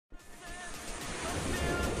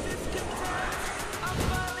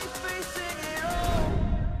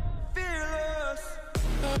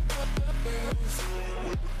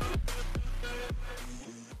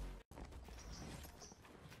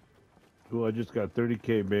cool. I just got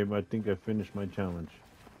 30K, babe. I think I finished my challenge.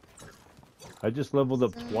 I just leveled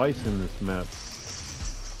up twice in this map.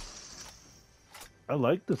 I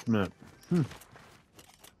like this map. You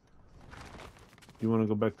want to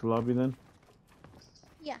go back to lobby then?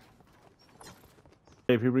 Yeah.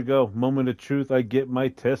 Dave, here we go. Moment of truth. I get my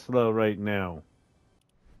Tesla right now.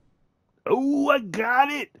 Oh, I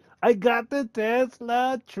got it. I got the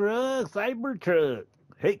Tesla truck. Cybertruck.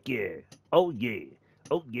 Heck yeah. Oh, yeah.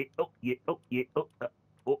 Oh, yeah. Oh, yeah. Oh, yeah.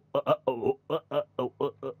 Oh,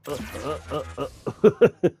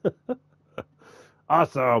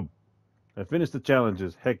 awesome. I finished the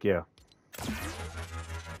challenges. Heck yeah.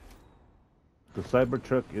 The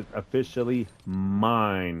Cybertruck is officially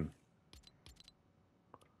mine.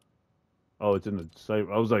 Oh, it's in the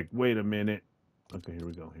cyber. I was like, wait a minute. Okay, here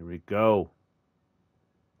we go. Here we go.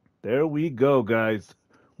 There we go, guys.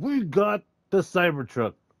 We got the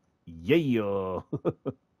Cybertruck. Yeah.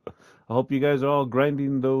 I hope you guys are all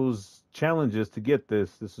grinding those challenges to get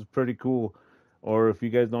this. This is pretty cool. Or if you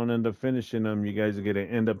guys don't end up finishing them, you guys are going to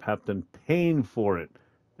end up having paying for it.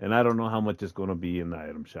 And I don't know how much it's going to be in the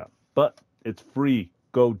item shop. But it's free.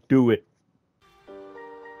 Go do it.